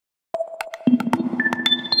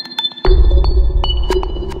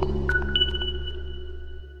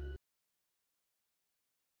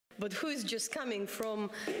but who is just coming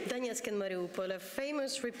from Donetsk and Mariupol, a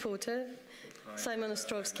famous reporter, Simon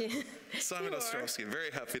Ostrovsky. Simon Ostrovsky,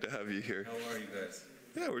 very happy to have you here. How are you guys?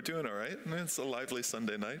 Yeah, we're doing all right. It's a lively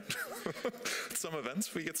Sunday night. Some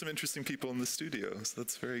events, we get some interesting people in the studio, so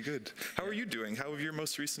that's very good. How are you doing? How have your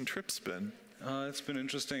most recent trips been? It's been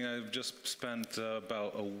interesting. I've just spent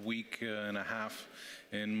about a week and a half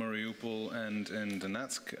in Mariupol and in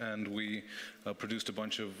Donetsk, and we produced a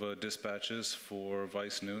bunch of dispatches for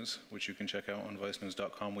Vice News, which you can check out on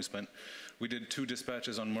vicenews.com. We did 2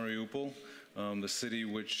 dispatches on Mariupol, the city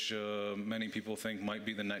which many people think might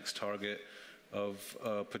be the next target of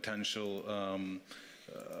potential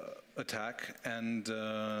attack,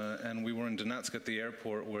 and we were in Donetsk at the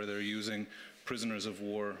airport where they're using prisoners of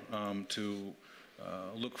war to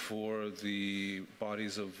look for the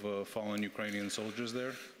bodies of fallen Ukrainian soldiers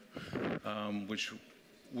there,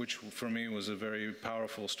 which for me was a very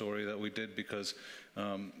powerful story that we did, because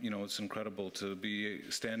you know, it's incredible to be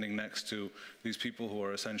standing next to these people who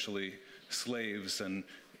are essentially slaves, and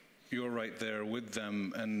you're right there with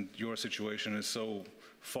them, and your situation is so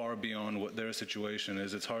far beyond what their situation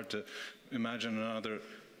is. It's hard to imagine another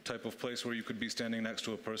type of place where you could be standing next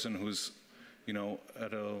to a person who's, you know,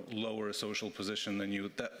 at a lower social position than you,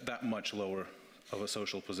 that much lower of a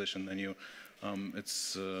social position than you.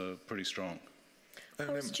 It's pretty strong.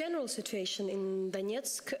 How is the general situation in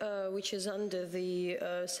Donetsk, which is under the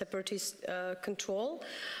separatist control?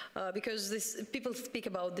 Because people speak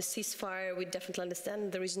about the ceasefire, we definitely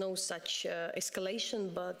understand there is no such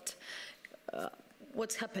escalation, but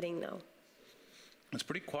what's happening now? It's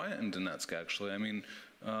pretty quiet in Donetsk, actually. I mean,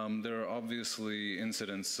 there are obviously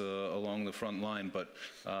incidents along the front line, but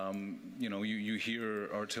you know, you hear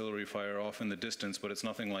artillery fire off in the distance, but it's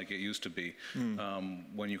nothing like it used to be,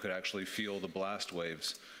 when you could actually feel the blast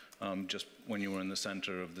waves just when you were in the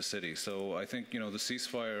center of the city. So I think, you know, the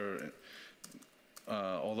ceasefire,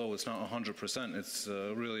 although it's not 100%, it's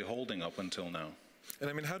really holding up until now. And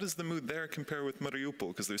I mean, how does the mood there compare with Mariupol?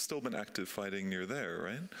 Because there's still been active fighting near there,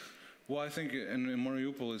 right? Well, I think in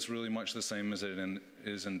Mariupol it's really much the same as it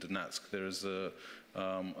is in Donetsk. There's a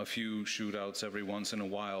few shootouts every once in a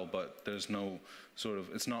while, but there's no sort of,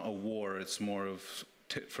 it's not a war, it's more of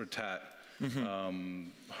tit for tat,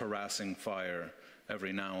 harassing fire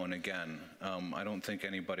every now and again. I don't think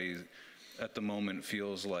anybody at the moment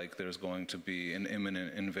feels like there's going to be an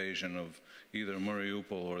imminent invasion of either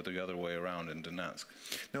Mariupol or the other way around in Donetsk.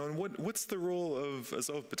 Now, and what's the role of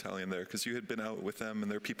Azov battalion there? Because you had been out with them,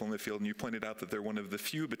 and there are people in the field, and you pointed out that they're one of the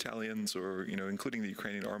few battalions, or, you know, including the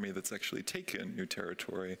Ukrainian army, that's actually taken new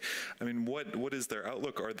territory. I mean, what is their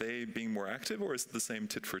outlook? Are they being more active, or is it the same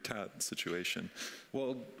tit-for-tat situation?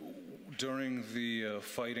 Well, during the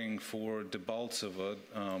fighting for Debaltseve,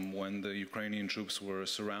 when the Ukrainian troops were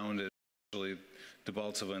surrounded, actually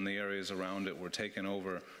Debaltseve and the areas around it were taken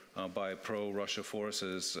over by pro-Russia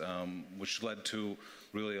forces, which led to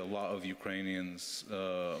really a lot of Ukrainians,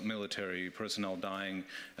 military personnel dying,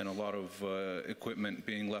 and a lot of equipment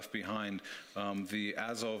being left behind. The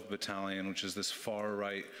Azov battalion, which is this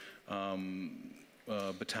far-right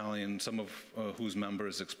battalion, some of whose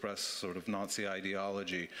members express sort of Nazi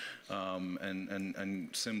ideology and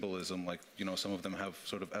symbolism, like, you know, some of them have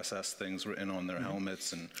sort of SS things written on their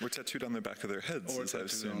helmets, and or tattooed on the back of their heads. Or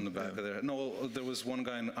tattooed on the back of their head. No, there was one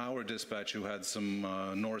guy in our dispatch who had some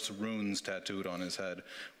Norse runes tattooed on his head,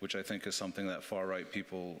 which I think is something that far-right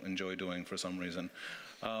people enjoy doing for some reason.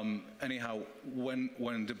 Anyhow, when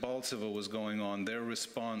Debaltseve was going on, their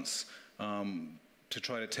response to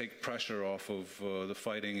try to take pressure off of the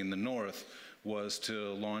fighting in the north was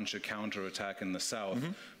to launch a counterattack in the south,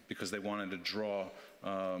 because they wanted to draw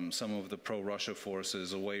some of the pro-Russia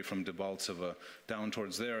forces away from Debaltseve down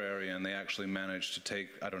towards their area, and they actually managed to take,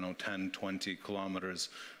 I don't know, 10, 20 kilometers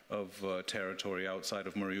of territory outside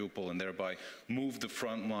of Mariupol, and thereby move the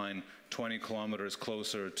front line 20 kilometers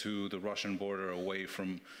closer to the Russian border, away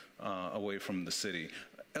from the city.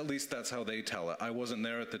 At least that's how they tell it. I wasn't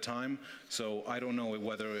there at the time, so I don't know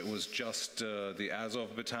whether it was just the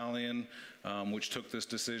Azov battalion which took this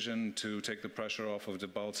decision to take the pressure off of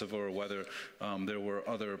Debaltseve, or whether there were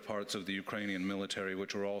other parts of the Ukrainian military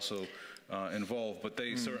which were also involved, but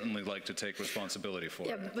they certainly like to take responsibility for it.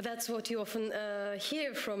 Yeah, but that's what you often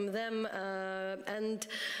hear from them. And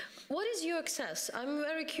what is your access? I'm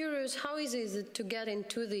very curious, how easy is it to get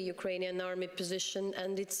into the Ukrainian army position?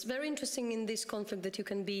 And it's very interesting in this conflict that you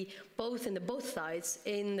can be both in both sides,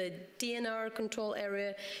 in the DNR control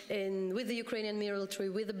area, with the Ukrainian military,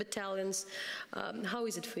 with the battalions. How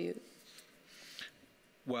is it for you?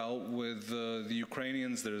 Well, with the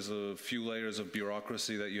Ukrainians, there's a few layers of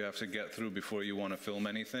bureaucracy that you have to get through before you want to film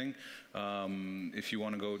anything. If you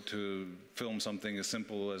want to go to film something as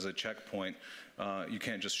simple as a checkpoint, you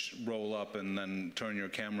can't just roll up and then turn your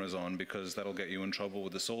cameras on, because that'll get you in trouble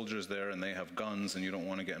with the soldiers there, and they have guns, and you don't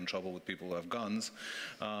want to get in trouble with people who have guns.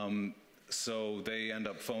 So they end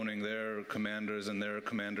up phoning their commanders, and their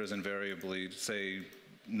commanders invariably say,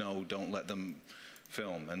 no, don't let them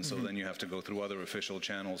film. And so then you have to go through other official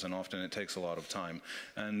channels, and often it takes a lot of time.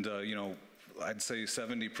 And, you know, I'd say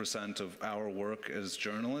 70% of our work as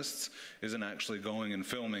journalists isn't actually going and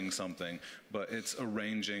filming something, but it's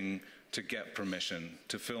arranging to get permission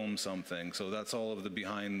to film something. So that's all of the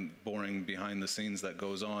boring behind the scenes that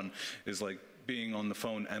goes on, is like being on the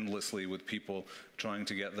phone endlessly with people, trying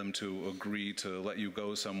to get them to agree to let you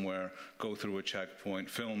go somewhere, go through a checkpoint,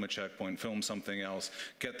 film something else,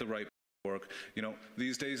 get the right work. You know,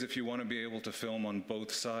 these days, if you want to be able to film on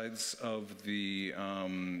both sides of the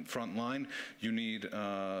front line, you need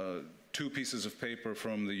 2 pieces of paper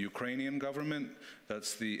from the Ukrainian government.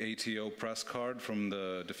 That's the ATO press card from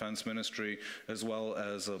the Defense Ministry, as well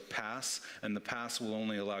as a pass. And the pass will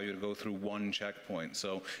only allow you to go through 1 checkpoint.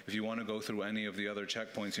 So if you want to go through any of the other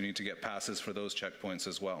checkpoints, you need to get passes for those checkpoints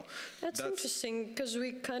as well. That's interesting, because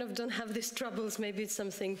we kind of don't have these troubles. Maybe it's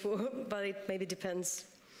something for, but it maybe depends.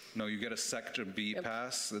 No, you get a Sector B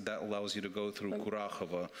pass that allows you to go through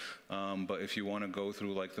Kurakhova. But if you want to go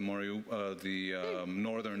through like the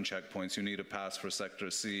northern checkpoints, you need a pass for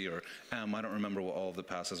Sector C or M. I don't remember what all of the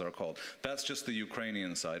passes are called. That's just the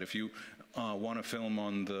Ukrainian side. If you want to film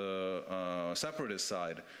on the separatist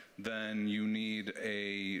side, then you need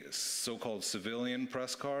a so-called civilian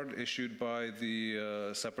press card issued by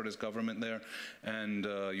the separatist government there, and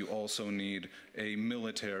you also need a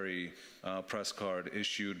military press card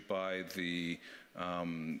issued by the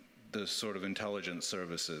sort of intelligence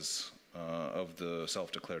services of the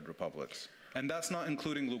self-declared republics. And that's not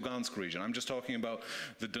including Lugansk region. I'm just talking about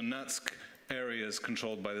the Donetsk areas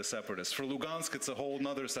controlled by the separatists. For Lugansk, it's a whole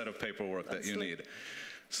other set of paperwork that you need.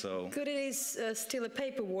 So good, it is still a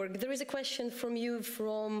paperwork. There is a question from you,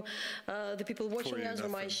 from the people watching us.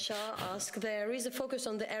 Romaisha asked, there is a focus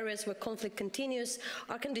on the areas where conflict continues.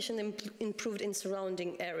 Are conditions improved in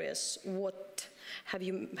surrounding areas? What have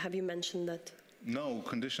you mentioned that? No,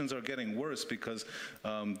 conditions are getting worse, because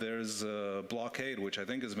there's a blockade, which I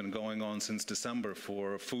think has been going on since December,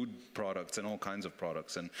 for food products and all kinds of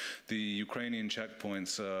products. And the Ukrainian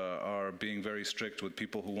checkpoints are being very strict with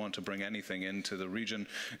people who want to bring anything into the region.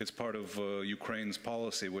 It's part of Ukraine's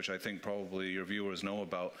policy, which I think probably your viewers know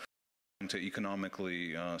about, to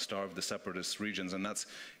economically starve the separatist regions. And that's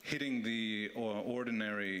hitting the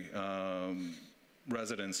ordinary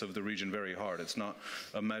residents of the region very hard. It's not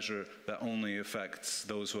a measure that only affects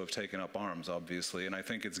those who have taken up arms, obviously, and I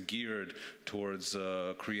think it's geared towards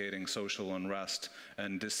creating social unrest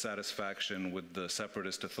and dissatisfaction with the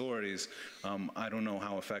separatist authorities. I don't know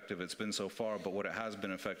how effective it's been so far, but what it has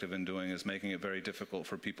been effective in doing is making it very difficult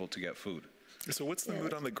for people to get food. So what's the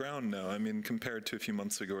mood on the ground now? I mean, compared to a few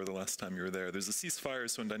months ago or the last time you were there, there's a ceasefire,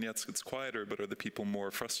 so in Donetsk it's quieter, but are the people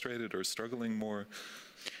more frustrated or struggling more?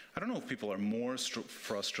 I don't know if people are more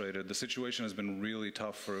frustrated. The situation has been really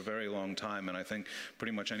tough for a very long time, and I think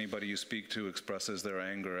pretty much anybody you speak to expresses their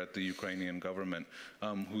anger at the Ukrainian government,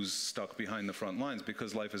 who's stuck behind the front lines,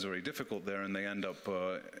 because life is very difficult there, and they end up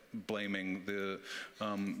blaming the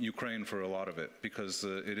Ukraine for a lot of it, because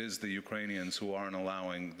it is the Ukrainians who aren't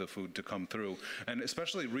allowing the food to come through. And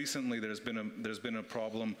especially recently, there's been a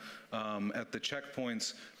problem at the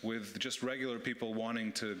checkpoints with just regular people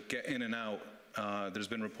wanting to get in and out. There's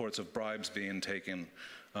been reports of bribes being taken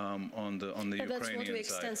on the Ukrainian side. That's what we're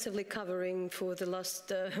extensively covering for the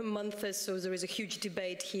last month or so. There is a huge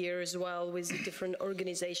debate here as well, with different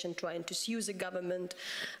organizations trying to sue the government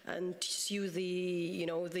and to sue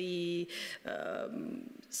the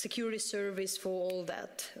security service for all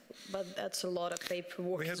that. But that's a lot of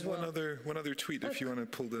paperwork as well. We had one other tweet, if you want to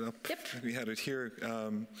pull it up. Yep. We had it here.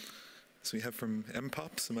 So we have from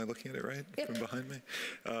MPOPs, am I looking at it right? Yep. From behind me?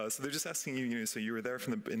 So they're just asking you, so you were there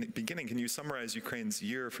from the beginning. Can you summarize Ukraine's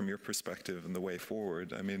year from your perspective and the way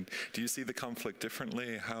forward? I mean, do you see the conflict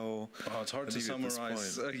differently? It's hard to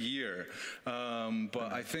summarize a year.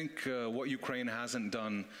 But I think what Ukraine hasn't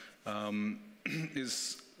done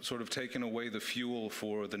is sort of taken away the fuel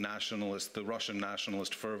for the Russian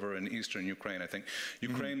nationalist fervor in eastern Ukraine. I think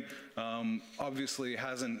Ukraine obviously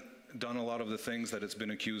hasn't done a lot of the things that it's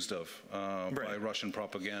been accused of by Russian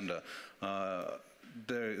propaganda.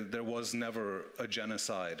 There was never a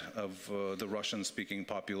genocide of the Russian-speaking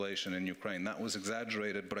population in Ukraine. That was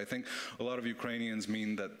exaggerated, but I think a lot of Ukrainians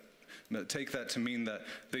mean that take that to mean that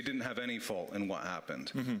they didn't have any fault in what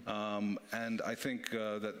happened. And I think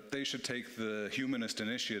that they should take the humanist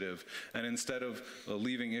initiative, and instead of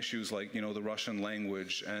leaving issues like, the Russian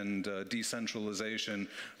language and decentralization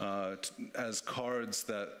as cards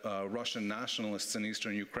that Russian nationalists in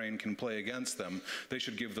eastern Ukraine can play against them, they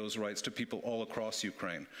should give those rights to people all across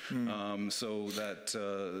Ukraine, so that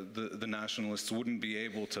the nationalists wouldn't be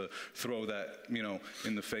able to throw that,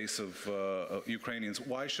 in the face of Ukrainians.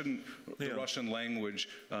 Why shouldn't the Russian language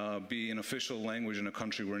be an official language in a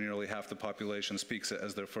country where nearly half the population speaks it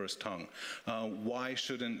as their first tongue? Why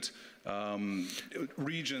shouldn't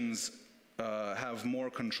regions have more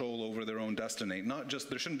control over their own destiny?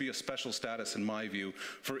 There shouldn't be a special status, in my view,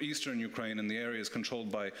 for eastern Ukraine and the areas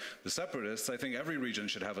controlled by the separatists. I think every region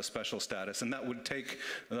should have a special status, and that would take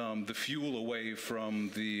the fuel away from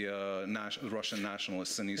the Russian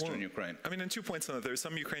nationalists in eastern Ukraine. I mean, and 2 points on that. There are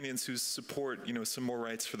some Ukrainians who support, some more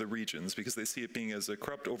rights for the regions because they see it being as a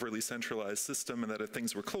corrupt, overly centralized system, and that if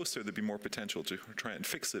things were closer, there'd be more potential to try and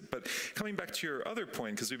fix it. But coming back to your other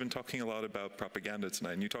point, because we've been talking a lot about propaganda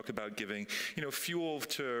tonight, and you talk about giving fuel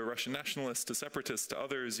to Russian nationalists, to separatists, to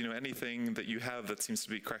others, anything that you have that seems to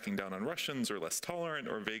be cracking down on Russians or less tolerant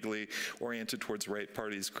or vaguely oriented towards right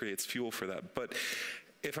parties creates fuel for that. But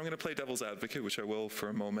if I'm going to play devil's advocate, which I will for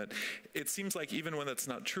a moment, it seems like even when that's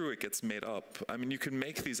not true, it gets made up. I mean, you can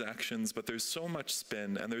make these actions, but there's so much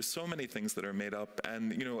spin, and there's so many things that are made up.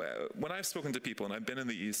 And, when I've spoken to people, and I've been in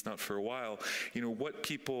the East not for a while, what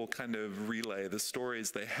people kind of relay, the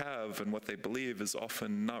stories they have and what they believe is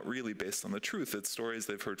often not really based on the truth. It's stories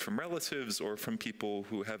they've heard from relatives or from people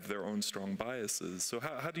who have their own strong biases. So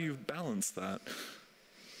how do you balance that?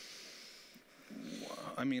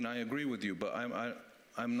 I mean, I agree with you, but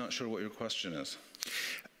I'm not sure what your question is.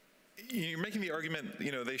 You're making the argument,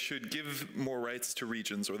 they should give more rights to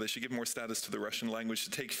regions, or they should give more status to the Russian language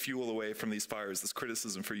to take fuel away from these fires, this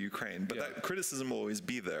criticism for Ukraine. But that criticism will always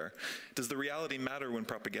be there. Does the reality matter when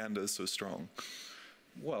propaganda is so strong?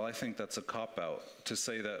 Well, I think that's a cop-out to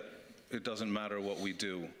say that it doesn't matter what we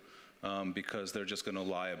do because they're just going to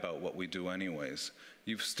lie about what we do anyways.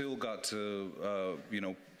 You've still got to,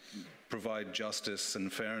 provide justice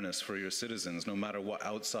and fairness for your citizens, no matter what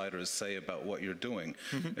outsiders say about what you're doing.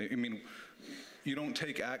 I mean, you don't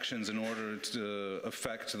take actions in order to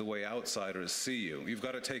affect the way outsiders see you. You've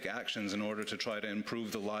got to take actions in order to try to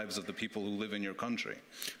improve the lives of the people who live in your country.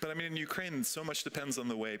 But I mean, in Ukraine, so much depends on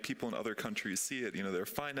the way people in other countries see it. Their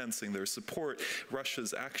financing, their support,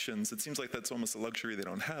 Russia's actions. It seems like that's almost a luxury they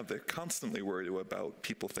don't have. They're constantly worried about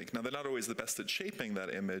people think. Now, they're not always the best at shaping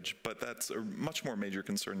that image, but that's a much more major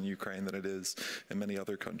concern in Ukraine than it is in many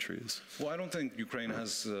other countries. Well, I don't think Ukraine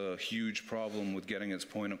has a huge problem with getting its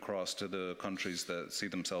point across to the countries that see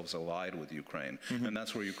themselves allied with Ukraine. And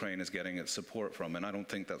that's where Ukraine is getting its support from. And I don't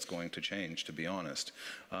think that's going to change, to be honest.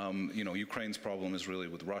 Ukraine's problem is really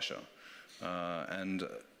with Russia. And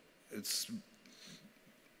it's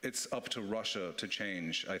up to Russia to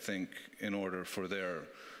change, I think, in order for their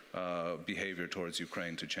behavior towards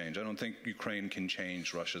Ukraine to change. I don't think Ukraine can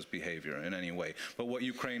change Russia's behavior in any way. But what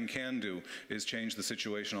Ukraine can do is change the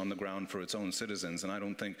situation on the ground for its own citizens. And I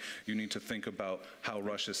don't think you need to think about how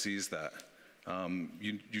Russia sees that.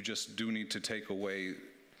 You just do need to take away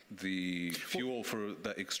the fuel for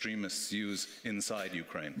the extremists use inside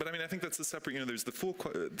Ukraine. But I mean, I think that's a separate, there's the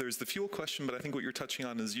fuel question, but I think what you're touching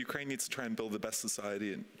on is Ukraine needs to try and build the best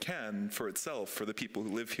society it can for itself, for the people who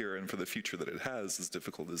live here, and for the future that it has, as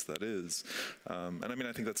difficult as that is. And I mean,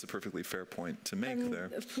 I think that's a perfectly fair point to make there.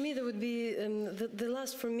 For me, there would be, the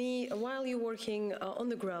last for me, while you're working on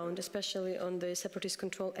the ground, especially on the separatist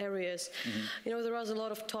control areas, there was a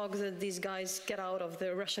lot of talk that these guys get out of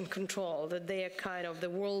the Russian control, that they are kind of the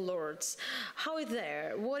world lords. How is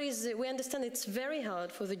there? What is it? We understand it's very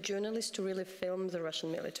hard for the journalists to really film the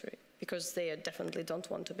Russian military because they definitely don't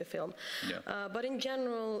want to be filmed. But in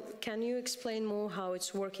general, can you explain more how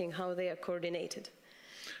it's working, how they are coordinated?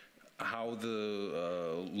 How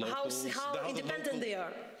the locals... How independent they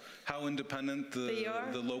are. How independent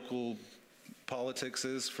the local politics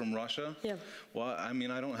is from Russia? Well, I mean,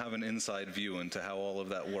 I don't have an inside view into how all of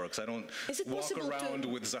that works. I don't walk around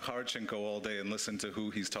with Zakharchenko all day and listen to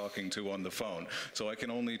who he's talking to on the phone. So I can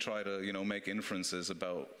only try to, make inferences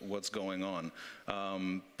about what's going on.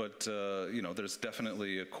 But there's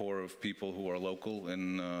definitely a core of people who are local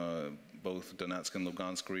in both Donetsk and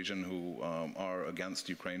Lugansk region who are against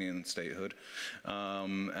Ukrainian statehood.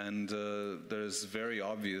 And there's very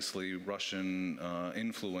obviously Russian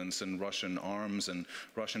influence and Russian arms and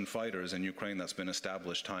Russian fighters in Ukraine that's been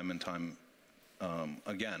established time and time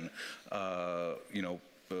again.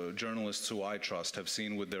 journalists who I trust have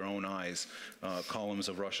seen with their own eyes columns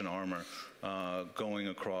of Russian armor going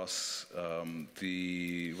across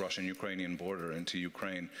the Russian-Ukrainian border into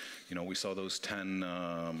Ukraine. You know, we saw those 10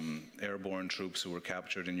 airborne troops who were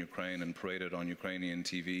captured in Ukraine and paraded on Ukrainian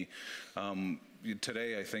TV.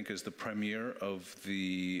 Today, I think, is the premiere of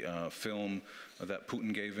the film that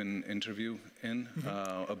Putin gave an interview in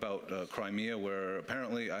about Crimea, where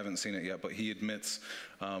apparently, I haven't seen it yet, but he admits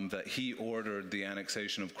that he ordered the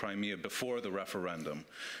annexation of Crimea before the referendum.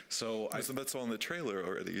 So that's all in the trailer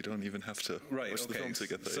already. You don't even have to watch the film to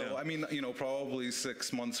get that. So, I mean, you know, probably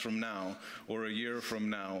 6 months from now or a year from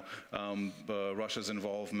now, Russia's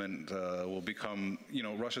involvement will become,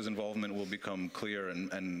 Russia's involvement will become clear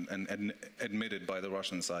and admitted by the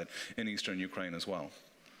Russian side in eastern Ukraine as well.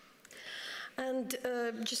 And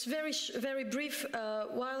just very brief,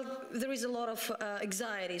 while there is a lot of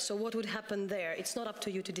anxiety, so what would happen there? It's not up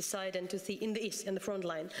to you to decide and to see in the east, in the front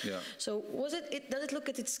line. Yeah. So does it look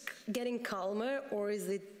at it's getting calmer, or is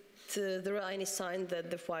it there are any sign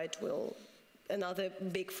that the fight another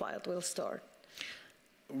big fight will start?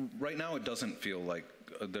 Right now, it doesn't feel like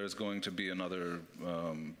there's going to be another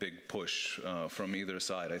big push from either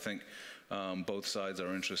side. I think both sides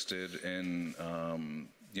are interested in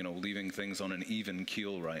leaving things on an even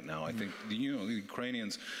keel right now. I think the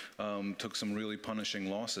Ukrainians took some really punishing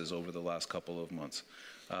losses over the last couple of months,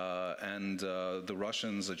 and the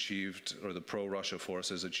Russians achieved, or the pro-Russia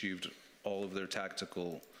forces achieved, all of their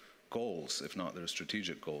tactical goals, if not their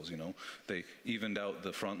strategic goals. They evened out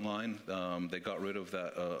the front line. They got rid of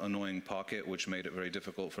that annoying pocket, which made it very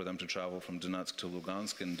difficult for them to travel from Donetsk to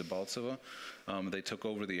Lugansk and Debaltseve. They took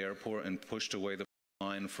over the airport and pushed away the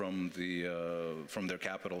line from their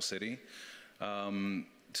capital city.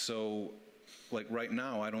 So, like right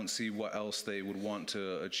now, I don't see what else they would want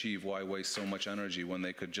to achieve. Why waste so much energy when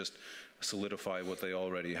they could just solidify what they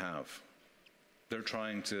already have? They're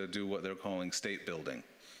trying to do what they're calling state building.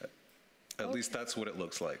 At least that's what it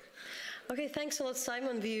looks like. Okay, thanks a lot,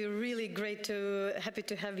 Simon. We're really happy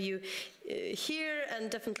to have you here, and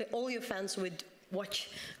definitely all your fans would watch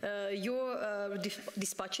your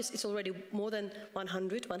dispatches. It's already more than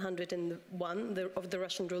 101 of the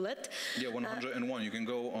Russian Roulette. Yeah, 101. You can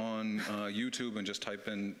go on YouTube and just type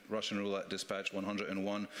in Russian Roulette Dispatch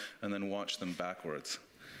 101 and then watch them backwards.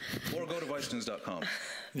 Or go to vicenews.com.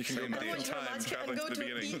 You can go back in time, traveling to the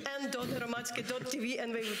beginning. en.hromadske.tv,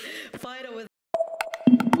 and we will fire over